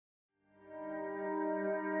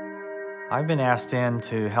I've been asked in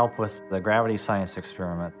to help with the gravity science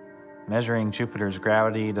experiment. Measuring Jupiter's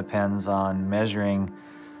gravity depends on measuring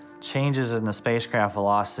changes in the spacecraft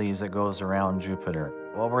velocities that goes around Jupiter.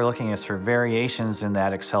 What we're looking at is for variations in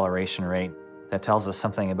that acceleration rate that tells us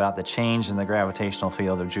something about the change in the gravitational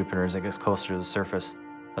field of Jupiter as it gets closer to the surface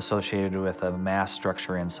associated with a mass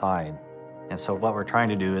structure inside. And so what we're trying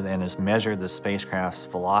to do then is measure the spacecraft's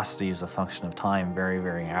velocity as a function of time very,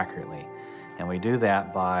 very accurately. And we do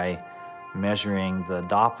that by measuring the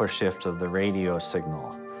Doppler shift of the radio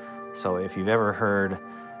signal. So if you've ever heard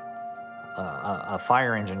a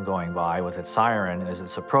fire engine going by with its siren, as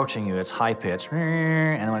it's approaching you, it's high pitch,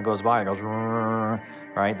 and then when it goes by, it goes,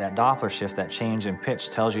 right? That Doppler shift, that change in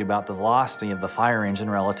pitch, tells you about the velocity of the fire engine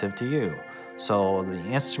relative to you. So the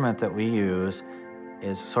instrument that we use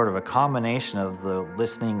is sort of a combination of the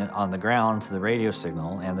listening on the ground to the radio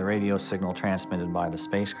signal and the radio signal transmitted by the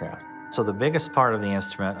spacecraft. So the biggest part of the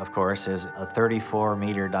instrument, of course, is a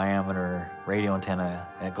 34-meter diameter radio antenna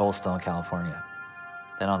at Goldstone, California.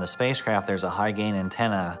 Then on the spacecraft, there's a high-gain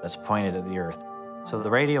antenna that's pointed at the Earth. So the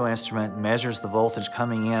radio instrument measures the voltage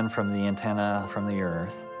coming in from the antenna from the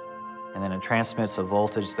Earth, and then it transmits a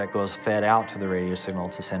voltage that goes fed out to the radio signal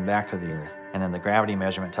to send back to the Earth. And then the gravity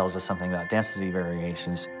measurement tells us something about density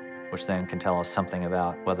variations, which then can tell us something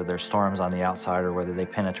about whether there's storms on the outside or whether they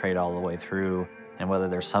penetrate all the way through, and whether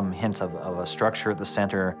there's some hint of a structure at the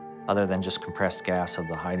center other than just compressed gas of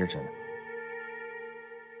the hydrogen.